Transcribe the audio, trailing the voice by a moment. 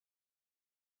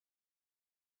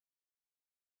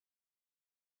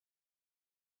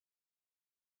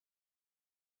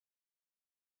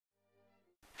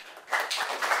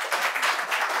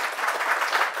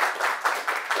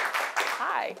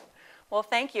Well,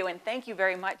 thank you, and thank you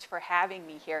very much for having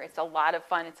me here. It's a lot of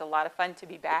fun. It's a lot of fun to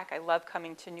be back. I love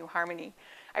coming to New Harmony.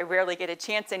 I rarely get a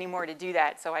chance anymore to do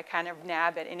that, so I kind of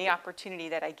nab at any opportunity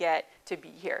that I get to be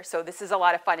here. So this is a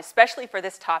lot of fun, especially for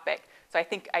this topic. So I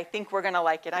think we're going to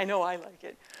like it. I know I like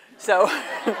it. So,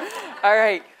 all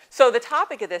right. So the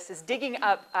topic of this is digging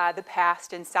up the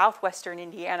past in southwestern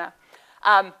Indiana.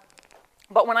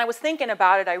 But when I was thinking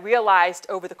about it, I realized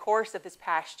over the course of this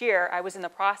past year, I was in the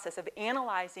process of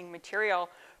analyzing material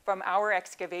from our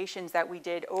excavations that we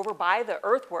did over by the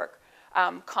earthwork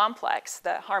complex,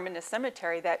 the Harmony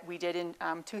Cemetery that we did in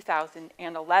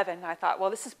 2011. I thought, well,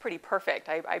 this is pretty perfect.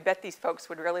 I bet these folks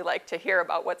would really like to hear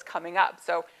about what's coming up.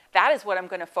 So that is what I'm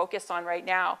going to focus on right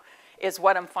now, is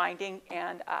what I'm finding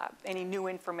and any new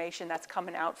information that's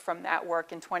coming out from that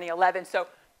work in 2011. So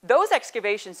those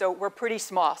excavations, though, were pretty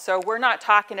small. So we're not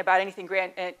talking about anything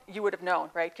grand, and you would have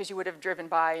known, right? Because you would have driven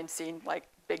by and seen like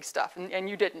big stuff, and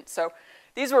you didn't. So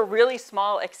these were really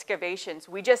small excavations.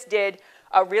 We just did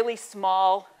a really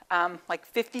small, like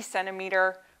 50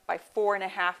 centimeter by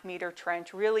 4.5 meter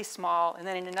trench, really small. And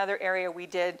then in another area, we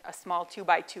did a small 2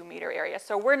 by 2 meter area.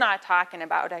 So we're not talking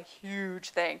about a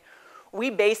huge thing. We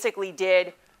basically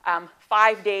did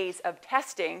 5 days of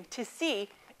testing to see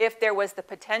if there was the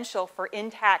potential for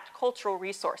intact cultural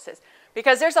resources.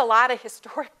 Because there's a lot of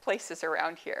historic places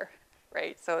around here,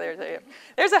 right? So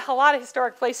there's a lot of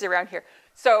historic places around here.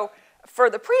 So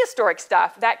for the prehistoric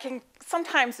stuff, that can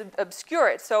sometimes obscure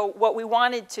it. So what we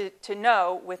wanted to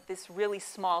know with this really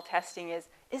small testing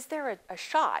is there a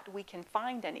shot we can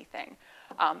find anything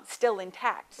still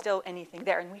intact, still anything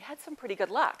there? And we had some pretty good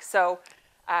luck. So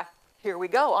here we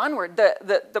go, onward.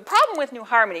 The problem with New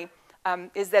Harmony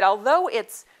is that although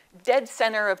it's dead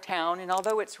center of town, and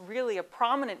although it's really a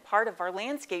prominent part of our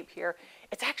landscape here,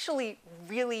 it's actually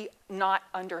really not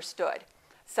understood.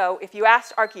 So if you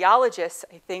asked archaeologists,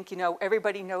 I think,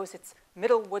 everybody knows it's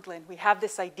middle woodland. We have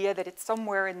this idea that it's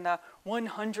somewhere in the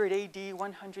 100 AD,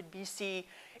 100 BC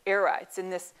era. It's in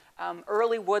this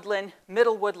early woodland,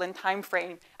 middle woodland time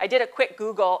frame. I did a quick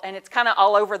Google, and it's kind of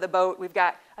all over the boat. We've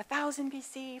got 1000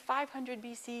 BC, 500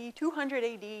 BC, 200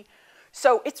 AD.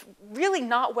 So it's really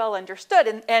not well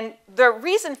understood. And the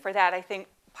reason for that, I think,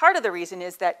 part of the reason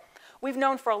is that we've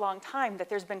known for a long time that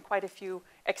there's been quite a few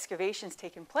excavations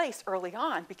taking place early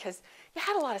on, because you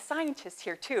had a lot of scientists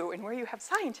here too. And where you have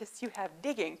scientists, you have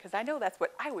digging, because I know that's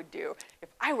what I would do if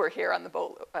I were here on the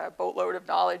boatload of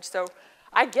knowledge. So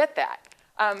I get that.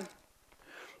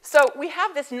 So we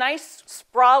have this nice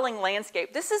sprawling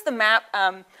landscape. This is the map.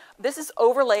 This is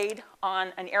overlaid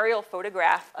on an aerial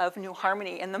photograph of New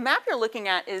Harmony. And the map you're looking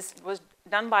at was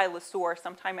done by LeSueur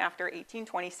sometime after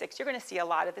 1826. You're going to see a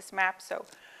lot of this map. So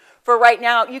for right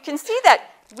now, you can see that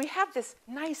we have this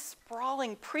nice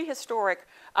sprawling prehistoric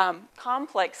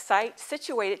complex site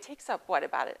situated. It takes up, what,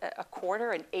 about a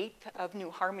quarter, an eighth of New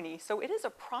Harmony. So it is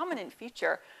a prominent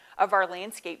feature of our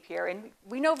landscape here. And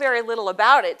we know very little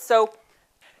about it. So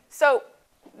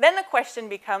then the question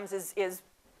becomes, is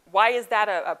why is that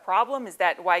a problem? Is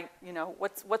that why,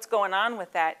 what's going on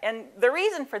with that? And the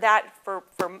reason for that,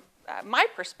 from my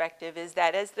perspective, is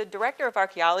that as the director of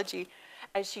archaeology,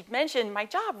 as she mentioned, my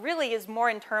job really is more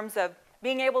in terms of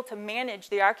being able to manage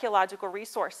the archaeological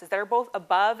resources that are both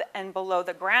above and below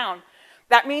the ground.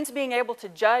 That means being able to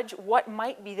judge what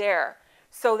might be there,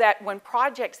 so that when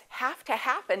projects have to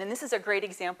happen, and this is a great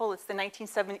example, it's the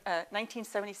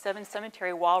 1977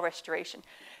 cemetery wall restoration,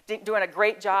 doing a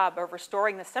great job of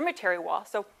restoring the cemetery wall.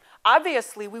 So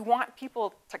obviously we want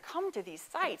people to come to these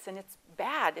sites, and it's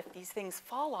bad if these things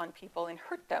fall on people and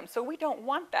hurt them, so we don't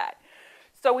want that.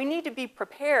 So we need to be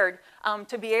prepared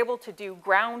to be able to do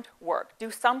groundwork,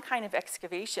 do some kind of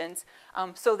excavations,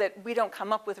 so that we don't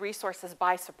come up with resources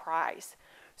by surprise.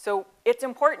 So it's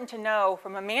important to know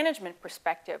from a management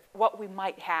perspective what we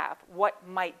might have, what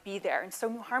might be there. And so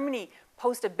New Harmony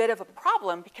posed a bit of a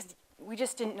problem because we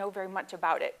just didn't know very much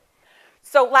about it.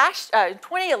 So in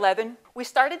 2011, we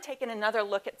started taking another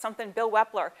look at something Bill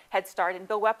Wepler had started.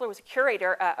 Bill Wepler was a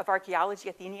curator of archaeology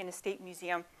at the Indiana State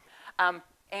Museum.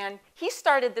 And he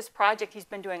started this project. He's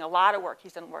been doing a lot of work.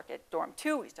 He's done work at Dorm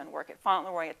 2. He's done work at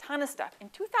Fauntleroy, a ton of stuff. In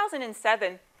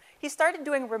 2007, he started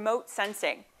doing remote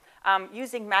sensing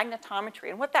using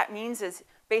magnetometry. And what that means is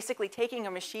basically taking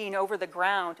a machine over the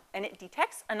ground, and it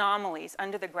detects anomalies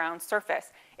under the ground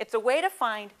surface. It's a way to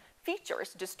find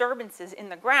features, disturbances in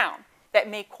the ground that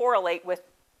may correlate with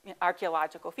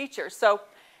archaeological features.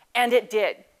 And it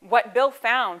did. What Bill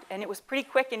found, and it was pretty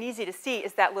quick and easy to see,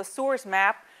 is that LeSueur's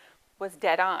map was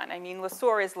dead on. I mean,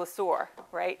 LeSueur is LeSueur,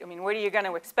 right? I mean, what are you going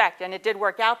to expect? And it did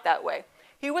work out that way.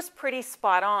 He was pretty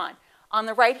spot on. On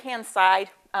the right-hand side,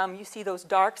 you see those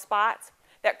dark spots.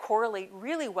 that correlate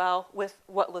really well with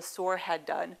what Lesueur had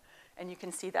done. And you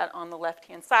can see that on the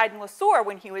left-hand side. And Lesueur,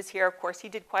 when he was here, of course, he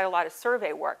did quite a lot of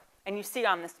survey work. And you see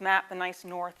on this map the nice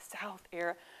north-south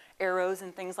arrows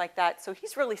and things like that. So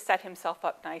he's really set himself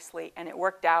up nicely, and it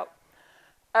worked out.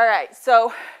 All right,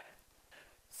 so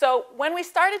when we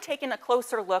started taking a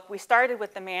closer look, we started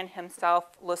with the man himself,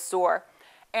 Lesueur.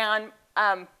 And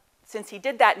since he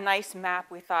did that nice map,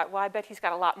 we thought, well, I bet he's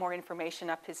got a lot more information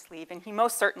up his sleeve, and he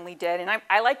most certainly did. And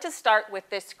I like to start with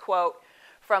this quote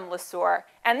from Lesueur.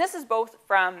 And this is both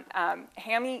from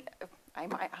Hammy,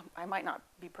 I might not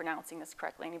be pronouncing this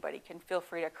correctly, anybody can feel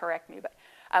free to correct me,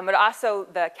 but also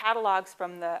the catalogs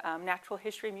from the Natural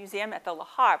History Museum at the Le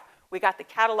Havre. We got the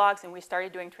catalogs and we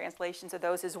started doing translations of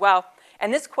those as well.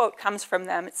 And this quote comes from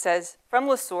them. It says, from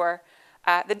Lesueur,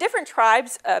 the different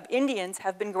tribes of Indians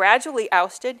have been gradually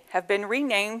ousted, have been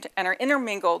renamed, and are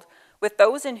intermingled with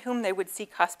those in whom they would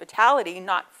seek hospitality,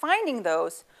 not finding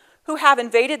those who have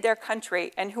invaded their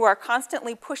country and who are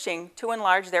constantly pushing to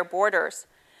enlarge their borders.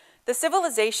 The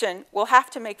civilization will have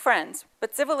to make friends,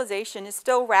 but civilization is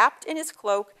still wrapped in its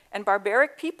cloak, and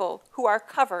barbaric people who are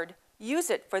covered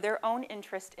use it for their own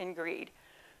interest and greed.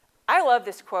 I love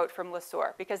this quote from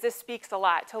Lesueur because this speaks a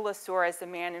lot to Lesueur as the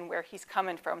man and where he's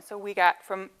coming from. So we got,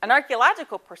 from an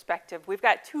archaeological perspective, we've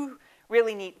got two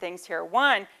really neat things here.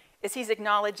 One is he's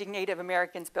acknowledging Native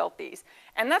Americans built these.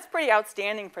 And that's pretty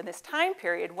outstanding for this time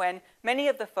period when many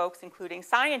of the folks, including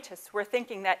scientists, were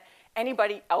thinking that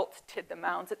anybody else did the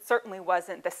mounds. It certainly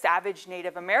wasn't the savage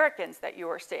Native Americans that you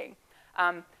were seeing.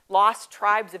 Lost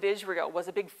tribes of Israel was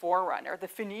a big forerunner. The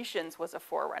Phoenicians was a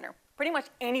forerunner. Pretty much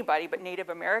anybody but Native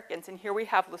Americans. And here we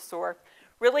have Lesueur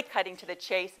really cutting to the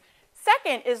chase.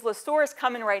 Second is Lesueur is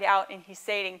coming right out and he's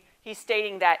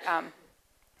stating that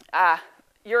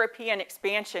European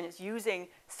expansion is using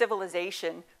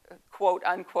civilization, quote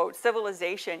unquote,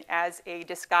 civilization as a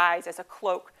disguise, as a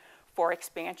cloak for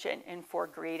expansion and for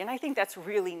greed. And I think that's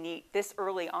really neat, this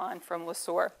early on from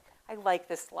Lesueur. I like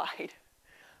this slide.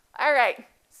 All right,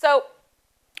 so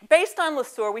based on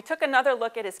Lesueur, we took another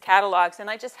look at his catalogs, and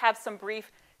I just have some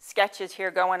brief sketches here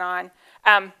going on.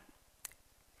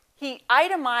 He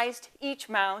itemized each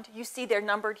mound. You see they're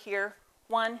numbered here,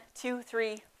 1, 2,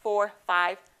 3, 4,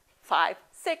 5, 5,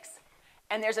 6,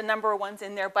 and there's a number of ones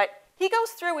in there, but he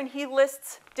goes through and he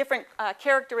lists different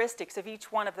characteristics of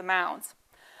each one of the mounds.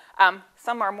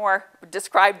 Some are more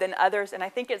described than others, and I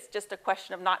think it's just a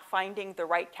question of not finding the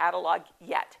right catalog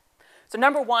yet. So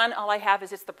number 1, all I have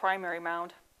is it's the primary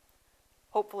mound.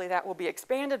 Hopefully that will be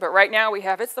expanded, but right now we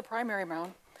have it's the primary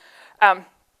mound.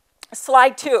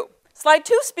 Slide 2. Slide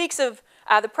 2 speaks of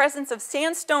the presence of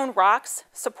sandstone rocks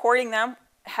supporting them,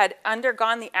 had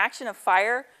undergone the action of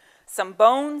fire, some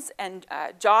bones and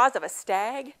jaws of a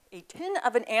stag, a tine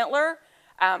of an antler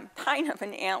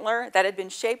that had been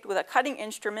shaped with a cutting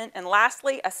instrument, and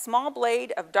lastly, a small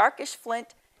blade of darkish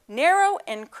flint, narrow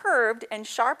and curved and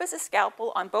sharp as a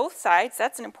scalpel on both sides,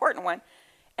 that's an important one,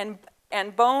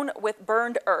 and bone with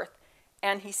burned earth.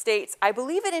 And he states, I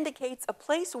believe it indicates a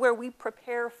place where we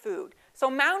prepare food. So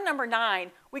mound number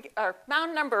 9,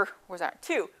 mound number, what was that,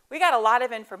 2, we got a lot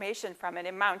of information from it.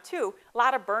 In mound 2, a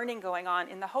lot of burning going on.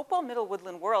 In the Hopewell Middle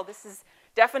Woodland world, this is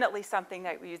definitely something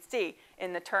that you'd see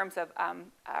in the terms of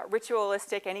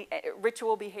ritualistic, any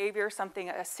ritual behavior, something,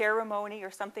 a ceremony or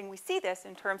something. We see this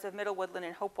in terms of Middle Woodland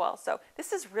and Hopewell. So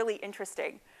this is really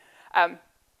interesting. All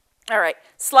right,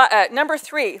 number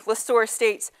 3, Lesueur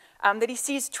states that he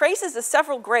sees traces of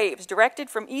several graves directed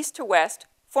from east to west,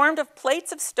 formed of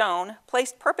plates of stone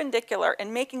placed perpendicular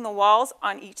and making the walls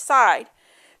on each side.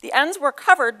 The ends were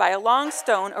covered by a long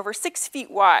stone over 6 feet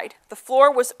wide. The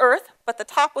floor was earth, but the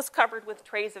top was covered with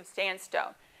trays of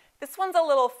sandstone. This one's a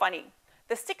little funny.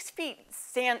 The 6 feet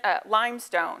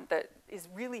limestone that is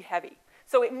really heavy.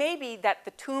 So it may be that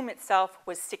the tomb itself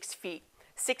was 6 feet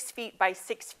by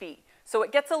 6 feet. So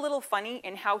it gets a little funny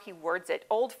in how he words it.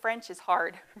 Old French is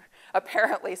hard,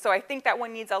 apparently, so I think that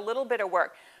one needs a little bit of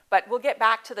work. But we'll get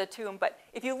back to the tomb. But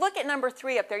if you look at number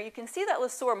 3 up there, you can see that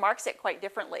Lesueur marks it quite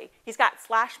differently. He's got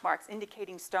slash marks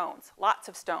indicating stones, lots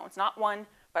of stones, not one,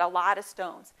 but a lot of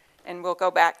stones. And we'll go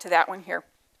back to that one here.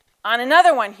 On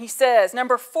another one, he says,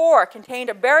 number 4 contained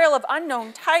a burial of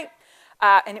unknown type,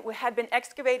 and it had been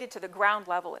excavated to the ground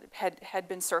level. It had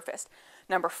been surfaced.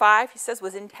 Number 5, he says,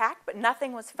 was intact, but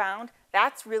nothing was found.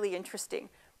 That's really interesting.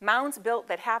 Mounds built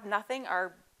that have nothing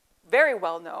are very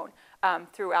well known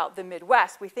throughout the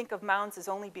Midwest. We think of mounds as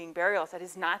only being burials. That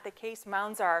is not the case.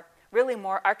 Mounds are really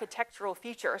more architectural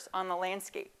features on the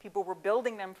landscape. People were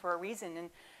building them for a reason, and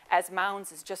as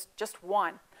mounds is just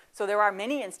one. So there are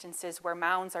many instances where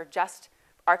mounds are just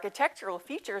architectural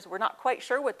features. We're not quite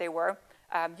sure what they were.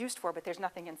 used for, but there's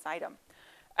nothing inside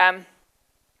them.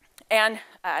 And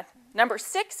number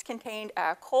 6 contained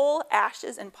coal,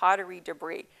 ashes, and pottery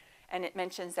debris. And it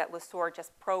mentions that Lesueur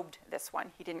just probed this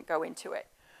one. He didn't go into it.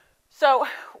 So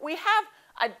we have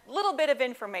a little bit of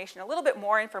information, a little bit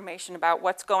more information about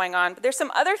what's going on. But there's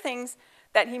some other things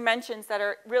that he mentions that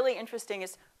are really interesting.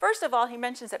 First of all, he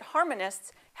mentions that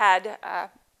Harmonists had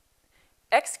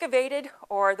excavated,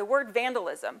 or the word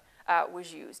vandalism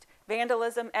was used.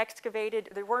 Vandalism, excavated,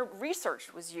 the word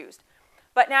research was used.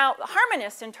 But now, the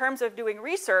Harmonists, in terms of doing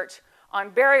research on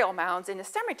burial mounds in a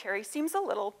cemetery, seems a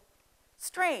little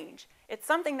strange. It's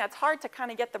something that's hard to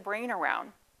kind of get the brain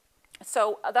around.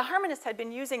 So the Harmonists had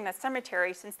been using the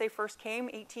cemetery since they first came,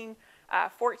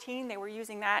 1814. They were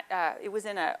using that. It was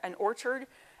in an orchard,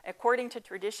 according to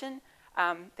tradition.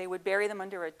 They would bury them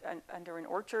under an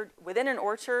orchard, within an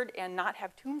orchard, and not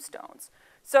have tombstones.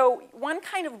 So one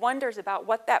kind of wonders about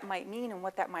what that might mean and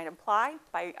what that might imply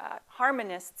by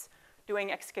Harmonists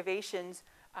doing excavations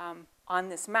on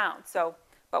this mound.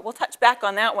 But we'll touch back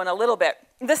on that one a little bit.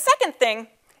 The second thing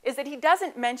is that he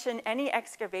doesn't mention any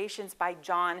excavations by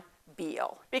John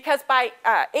Beale, because by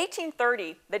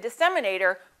 1830, the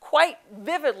disseminator quite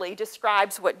vividly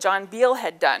describes what John Beale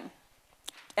had done.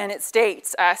 And it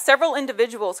states, several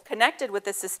individuals connected with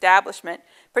this establishment,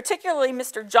 particularly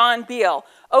Mr. John Beale,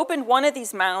 opened one of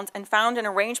these mounds and found an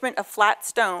arrangement of flat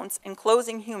stones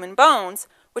enclosing human bones,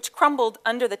 which crumbled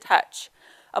under the touch.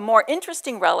 A more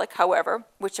interesting relic, however,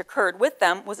 which occurred with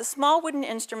them, was a small wooden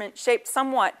instrument shaped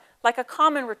somewhat like a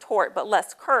common retort, but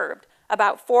less curved,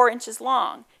 about 4 inches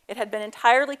long. It had been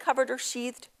entirely covered or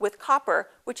sheathed with copper,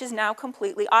 which is now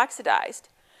completely oxidized.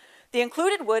 The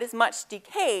included wood is much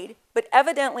decayed, but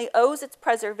evidently owes its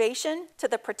preservation to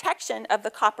the protection of the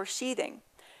copper sheathing.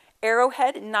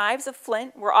 Arrowhead and knives of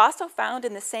flint were also found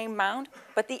in the same mound,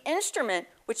 but the instrument,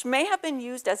 which may have been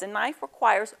used as a knife,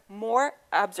 requires more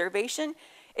observation.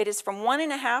 It is from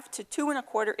 1.5 to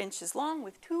 2.25 inches long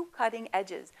with 2 cutting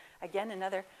edges. Again,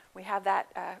 we have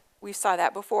that, we saw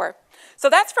that before. So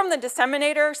that's from the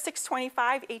disseminator,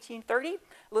 625, 1830.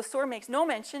 Lesueur makes no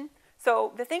mention.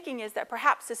 So the thinking is that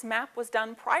perhaps this map was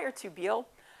done prior to Beale.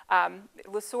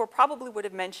 Lesueur probably would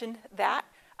have mentioned that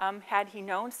had he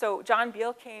known. So John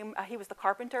Beale came, he was the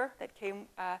carpenter that came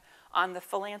on the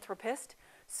Philanthropist.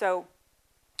 So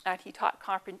he taught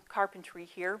carpentry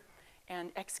here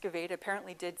and excavated,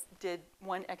 apparently did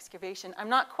one excavation. I'm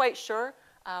not quite sure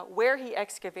where he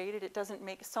excavated. It doesn't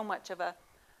make so much of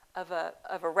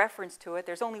a reference to it.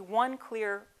 There's only one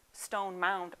clear stone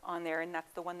mound on there, and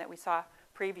that's the one that we saw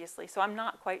previously. So I'm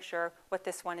not quite sure what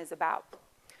this one is about.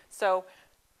 So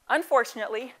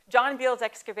unfortunately, John Beale's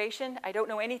excavation, I don't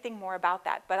know anything more about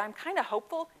that, but I'm kind of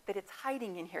hopeful that it's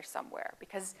hiding in here somewhere,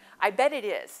 because I bet it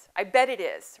is. I bet it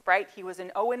is, right? He was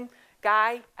an Owen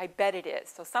guy. I bet it is.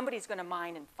 So somebody's going to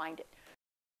mine and find it.